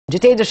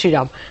Jitendra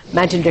Sriram,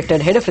 Managing Director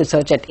and Head of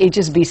Research at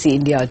HSBC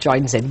India,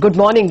 joins in. Good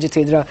morning,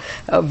 Jitendra.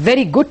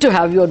 Very good to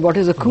have you on what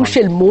is a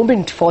crucial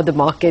moment for the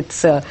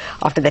markets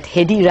after that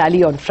heady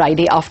rally on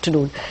Friday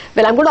afternoon.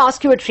 Well, I'm going to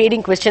ask you a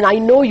trading question. I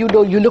know you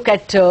look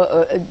at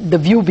the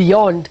view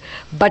beyond,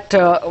 but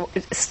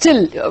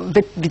still,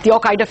 with your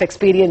kind of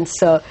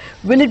experience,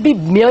 will it be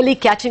merely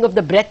catching of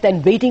the breath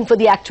and waiting for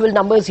the actual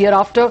numbers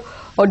hereafter?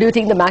 Or do you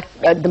think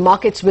the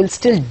markets will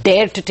still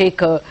dare to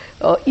take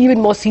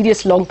even more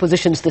serious long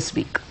positions this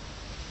week?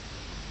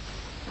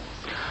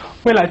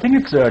 Well, I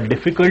think it's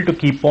difficult to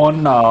keep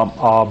on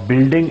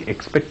building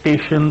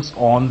expectations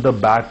on the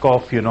back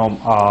of,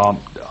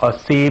 a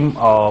same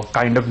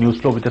kind of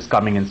news flow which is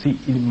coming in. See,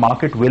 the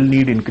market will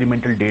need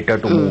incremental data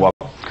to move up.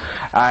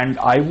 And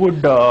I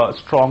would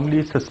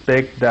strongly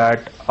suspect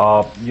that,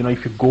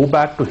 if you go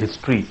back to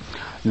history,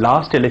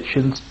 last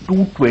elections,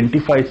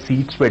 225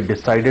 seats were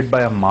decided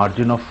by a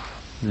margin of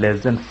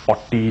less than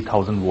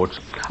 40,000 votes.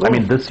 I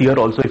mean, this year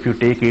also, if you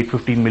take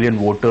 815 million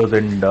voters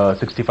and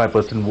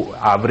 65%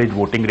 average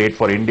voting rate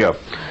for India,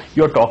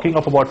 you're talking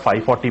of about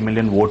 540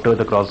 million voters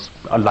across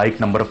a like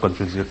number of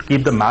constituencies. To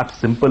keep the math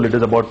simple, it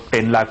is about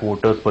 10 lakh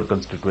voters per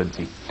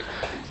constituency.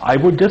 I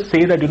would just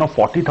say that,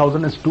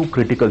 40,000 is too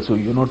critical. So,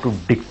 to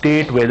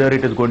dictate whether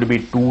it is going to be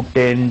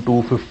 210,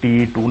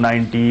 250,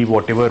 290,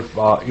 whatever,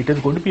 it is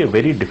going to be a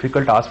very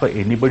difficult ask for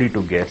anybody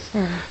to guess.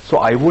 So,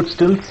 I would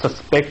still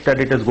suspect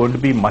that it is going to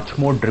be much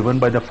more driven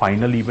by the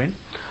final event,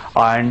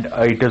 and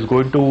it is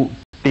going to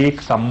take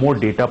some more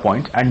data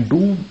points. And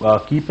do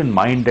keep in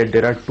mind that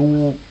there are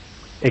two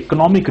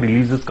economic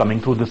releases coming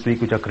through this week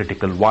which are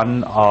critical.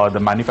 One, the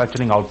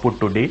manufacturing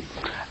output today,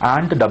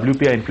 and the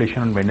WPI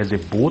inflation on Wednesday,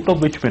 both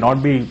of which may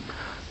not be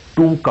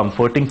too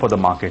comforting for the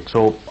market.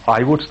 So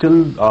I would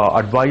still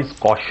advise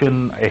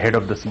caution ahead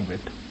of this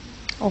event.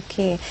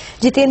 Okay.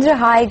 Jitendra,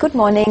 hi, good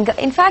morning.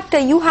 In fact,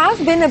 you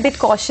have been a bit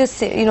cautious,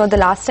 the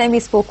last time we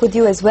spoke with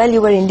you as well,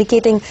 you were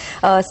indicating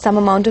some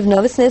amount of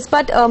nervousness,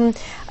 but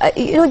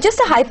just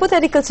a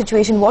hypothetical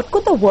situation, what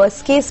could the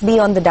worst case be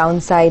on the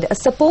downside?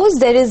 Suppose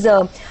there is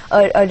a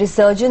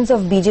resurgence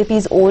of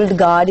BJP's old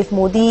guard if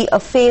Modi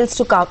fails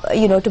to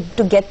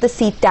to get the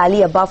seat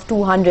tally above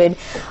 200.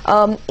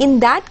 In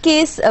that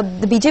case,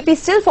 the BJP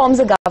still forms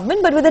a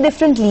government but with a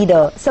different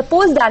leader.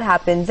 Suppose that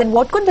happens, then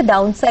what could the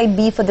downside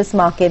be for this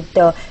market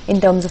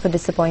in terms of a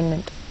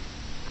disappointment?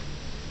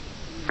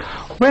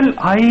 Well,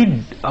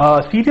 I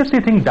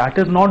seriously think that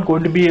is not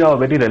going to be a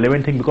very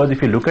relevant thing, because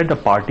if you look at the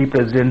party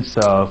president's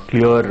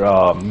clear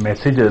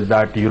messages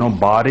that,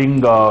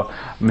 barring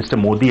Mr.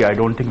 Modi, I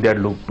don't think they are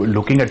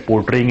looking at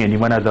portraying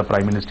anyone as a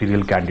prime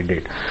ministerial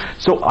candidate.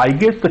 So I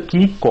guess the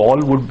key call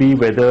would be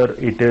whether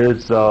it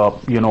is,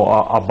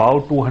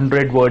 about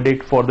 200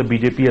 verdict for the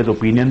BJP as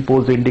opinion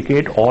polls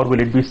indicate, or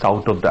will it be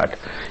south of that?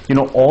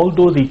 All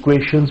those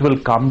equations will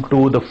come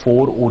to the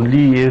fore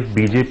only if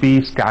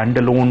BJP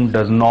standalone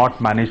does not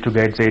manage to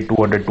get, say,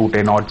 200,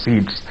 210 odd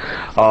seats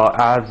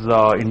as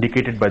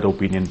indicated by the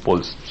opinion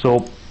polls.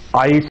 So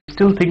I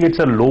still think it's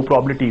a low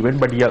probability event,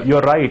 but yeah,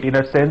 you're right in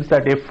a sense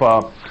that if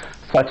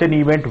such an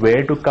event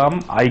were to come,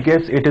 I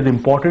guess it is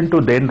important to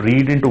then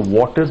read into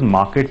what is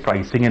market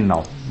pricing in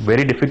now.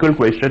 Very difficult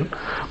question,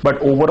 but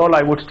overall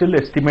I would still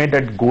estimate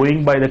that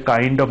going by the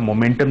kind of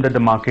momentum that the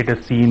market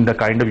has seen, the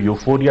kind of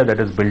euphoria that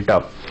is built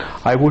up,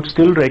 I would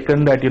still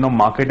reckon that,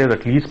 market is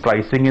at least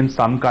pricing in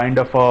some kind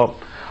of a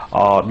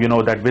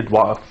that with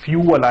a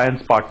few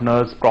alliance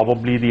partners,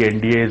 probably the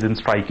NDA is in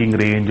striking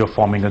range of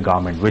forming a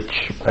government, which,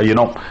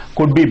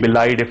 could be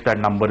belied if that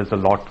number is a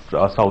lot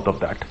south of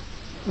that.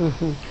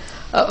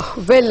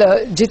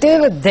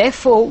 Jitendra,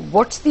 therefore,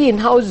 what's the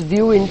in-house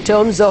view in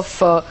terms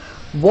of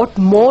what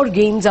more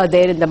gains are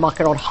there in the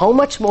market, or how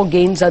much more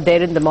gains are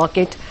there in the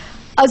market,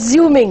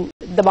 assuming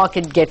the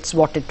market gets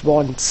what it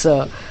wants,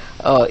 the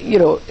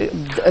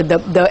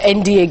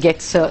NDA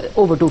gets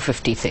over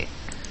 250, say?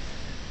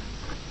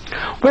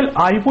 Well,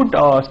 I would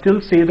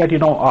still say that,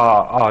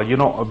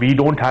 we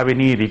don't have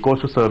any recourse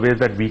to surveys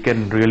that we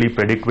can really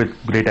predict with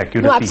great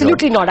accuracy. No,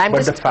 absolutely not. I'm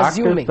but just the fact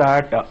assuming. Is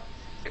that,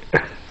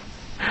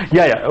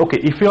 okay.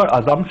 If your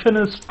assumption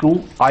is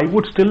true, I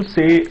would still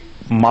say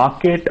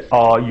market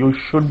you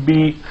should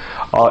be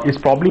is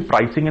probably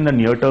pricing in the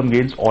near-term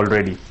gains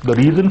already. The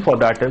reason for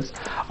that is,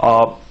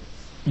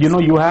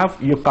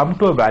 you come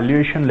to a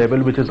valuation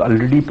level which is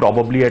already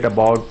probably at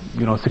about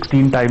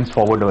 16 times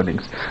forward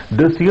earnings.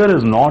 This year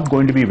is not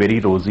going to be very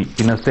rosy,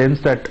 in a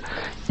sense that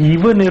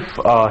even if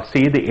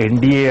say the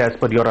NDA as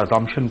per your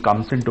assumption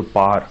comes into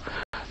par,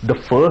 the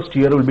first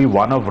year will be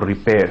one of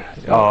repair,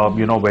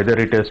 whether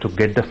it is to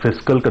get the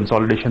fiscal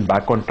consolidation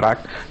back on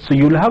track. So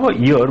you'll have a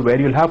year where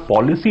you'll have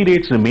policy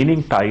rates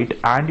remaining tight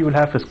and you'll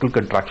have fiscal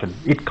contraction.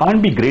 It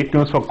can't be great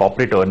news for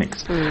corporate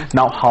earnings.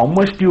 Now, how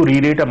much do you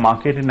re-rate a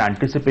market in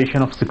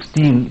anticipation of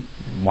 16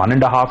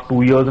 1.5,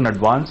 2 years in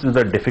advance is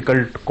a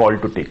difficult call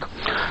to take.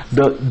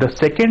 The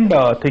second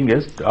thing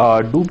is,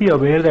 do be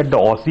aware that the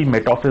Aussie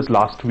Met Office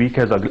last week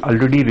has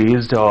already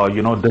raised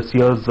this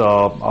year's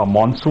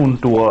monsoon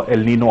to a El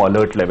Nino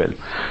alert level.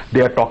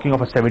 They are talking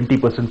of a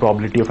 70%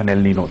 probability of an El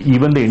Nino.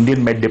 Even the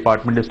Indian Met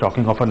Department is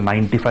talking of a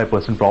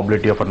 95%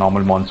 probability of a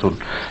normal monsoon.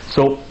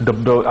 So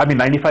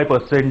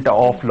 95%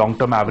 of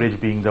long-term average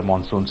being the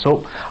monsoon.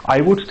 So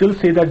I would still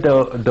say that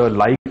the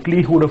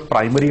likelihood of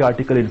primary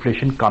article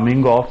inflation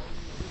coming off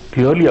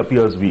clearly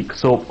appears weak.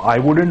 So I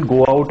wouldn't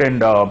go out and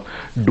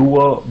do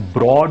a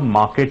broad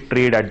market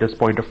trade at this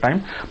point of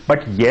time.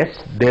 But yes,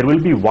 there will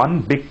be one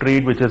big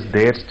trade which is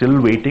there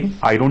still waiting.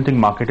 I don't think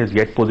market is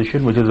yet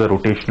positioned, which is a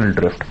rotational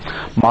drift.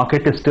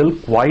 Market is still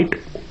quite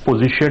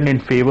positioned in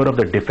favor of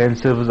the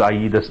defensives,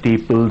 i.e. the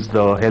staples,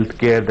 the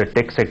healthcare, the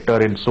tech sector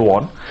and so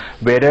on,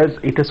 whereas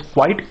it is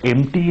quite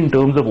empty in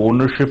terms of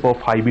ownership of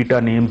high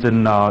beta names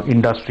in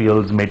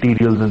industrials,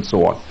 materials and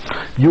so on.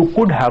 You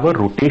could have a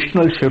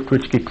rotational shift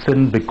which kicks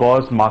in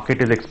because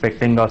market is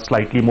expecting a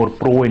slightly more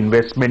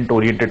pro-investment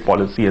oriented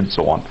policy and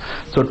so on.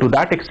 So to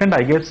that extent,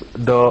 I guess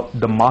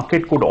the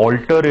market could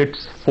alter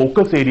its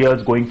focus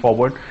areas going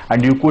forward,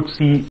 and you could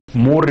see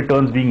more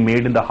returns being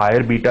made in the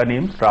higher beta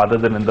names rather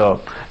than in the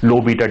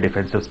low beta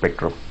defensive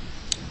spectrum.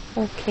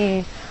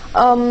 Okay.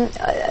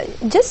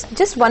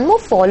 Just one more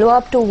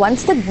follow-up to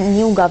once the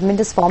new government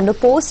is formed,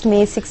 post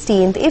May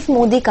 16th, if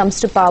Modi comes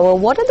to power,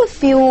 what are the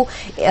few,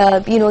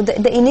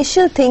 the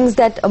initial things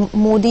that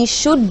Modi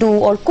should do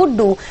or could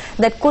do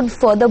that could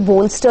further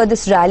bolster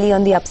this rally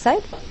on the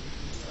upside?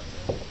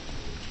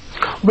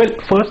 Well,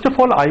 first of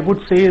all, I would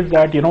say is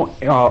that,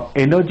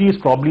 energy is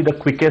probably the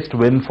quickest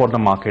win for the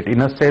market.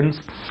 In a sense,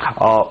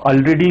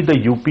 already the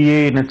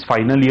UPA in its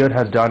final year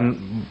has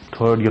done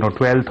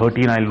 12,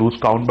 13, I lose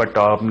count, but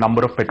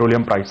number of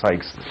petroleum price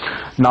hikes.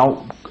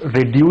 Now,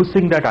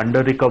 reducing that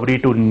under recovery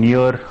to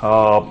near,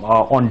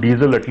 on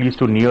diesel at least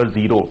to near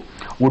zero,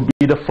 would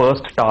be the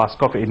first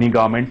task of any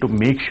government, to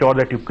make sure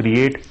that you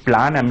create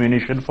plan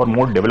ammunition for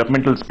more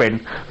developmental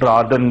spend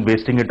rather than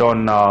wasting it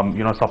on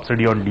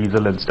subsidy on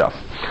diesel and stuff.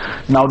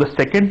 Now the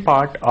second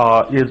part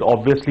is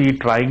obviously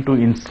trying to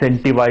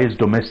incentivize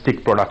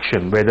domestic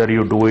production, whether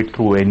you do it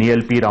through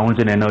NELP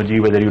rounds in energy,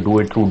 whether you do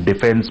it through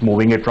defense,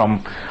 moving it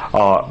from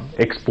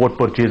export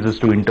purchases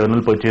to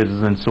internal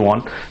purchases and so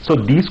on. So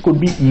these could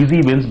be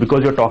easy wins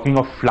because you're talking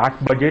of flat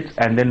budgets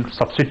and then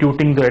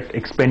substituting that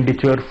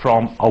expenditure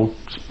from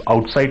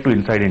outside to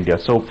inside India.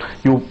 So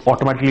you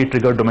automatically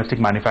trigger domestic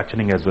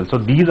manufacturing as well. So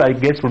these, I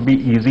guess, would be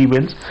easy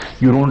wins.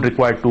 You don't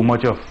require too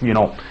much of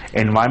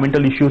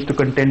environmental issues to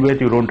contend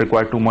with. You don't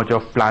require too much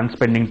of planned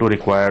spending to be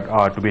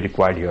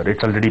required here.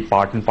 It's already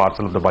part and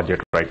parcel of the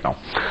budget right now.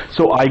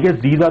 So I guess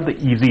these are the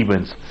easy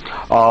wins.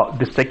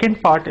 The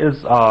second part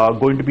is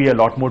going to be a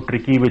lot more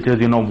tricky, which is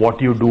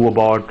what you do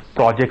about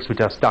projects which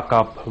are stuck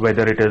up,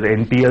 whether it is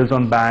NPLs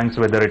on banks,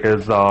 whether it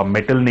is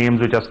metal names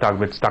which are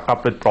stuck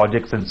up with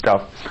projects and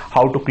stuff.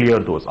 How to clear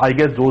those? I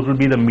guess those will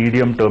be the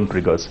medium term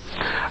triggers,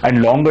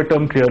 and longer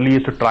term clearly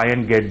is to try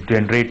and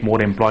generate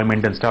more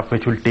employment and stuff,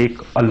 which will take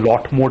a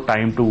lot more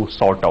time to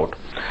sort out.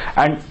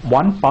 And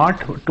one part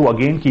to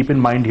again keep in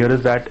mind here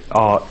is that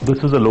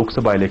this is a Lok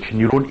Sabha election.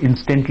 You don't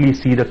instantly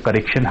see the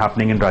correction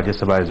happening in Rajya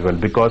Sabha as well,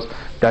 because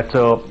that's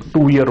a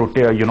 2-year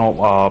rotation,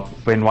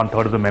 when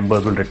 1/3 of the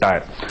members will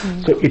retire.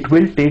 So it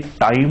will take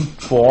time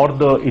for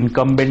the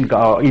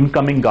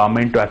incoming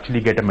government to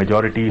actually get a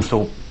majority.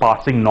 So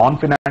passing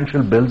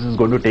non-financial bills is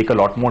going to take a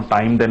lot more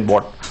time than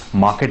what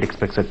market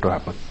expects it to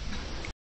happen.